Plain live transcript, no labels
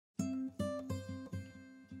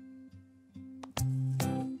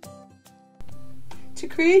to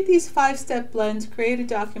create these 5-step blends, create a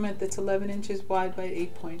document that's 11 inches wide by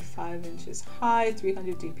 8.5 inches high,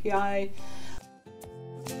 300 dpi.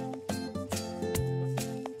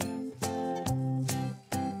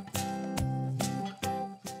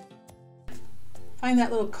 Find that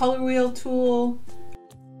little color wheel tool.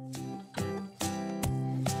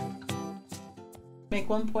 Make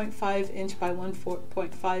 1.5 inch by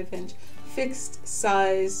 1.5 inch fixed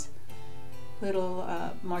size little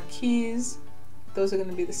marquees. Those are going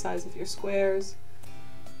to be the size of your squares.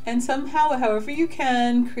 And somehow, however you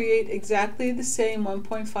can, create exactly the same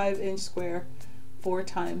 1.5 inch square 4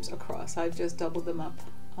 times across. I've just doubled them up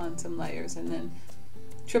on some layers and then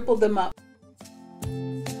tripled them up.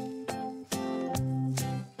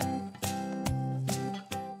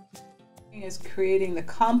 Is creating the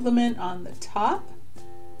complement on the top,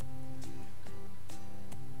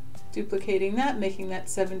 duplicating that, making that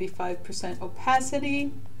 75%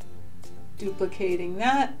 opacity, duplicating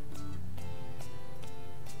that,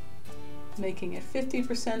 making it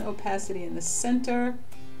 50% opacity in the center,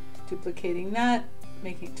 duplicating that,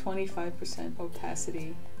 making 25%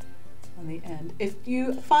 opacity on the end. If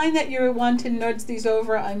you find that you want to nudge these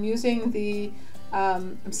over, I'm using the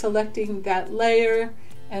I'm selecting that layer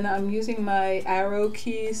and I'm using my arrow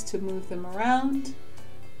keys to move them around.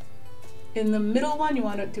 In the middle one, you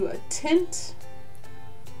want to do a tint.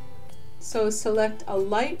 So select a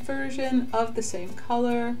light version of the same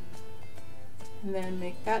color and then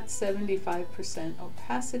make that 75%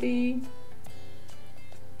 opacity.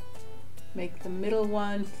 Make the middle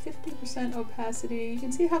one 50% opacity. You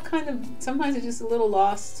can see how kind of sometimes it's just a little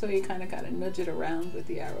lost, so you kind of got to nudge it around with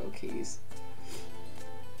the arrow keys.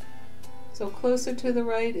 So closer to the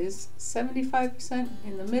right is 75%,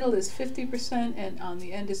 in the middle is 50%, and on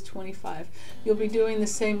the end is 25%. You'll be doing the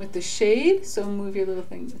same with the shade, so move your little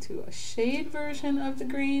thing to a shade version of the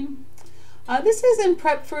green. This is in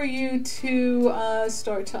prep for you to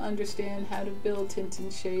start to understand how to build tint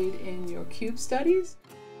and shade in your cube studies.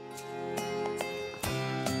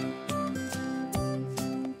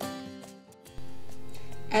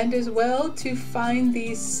 And as well to find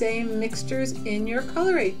these same mixtures in your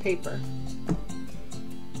Color Aid paper.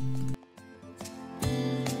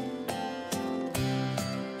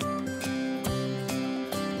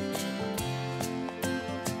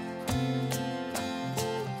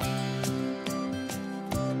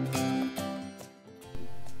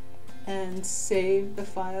 And save the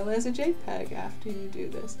file as a JPEG after you do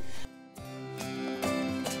this.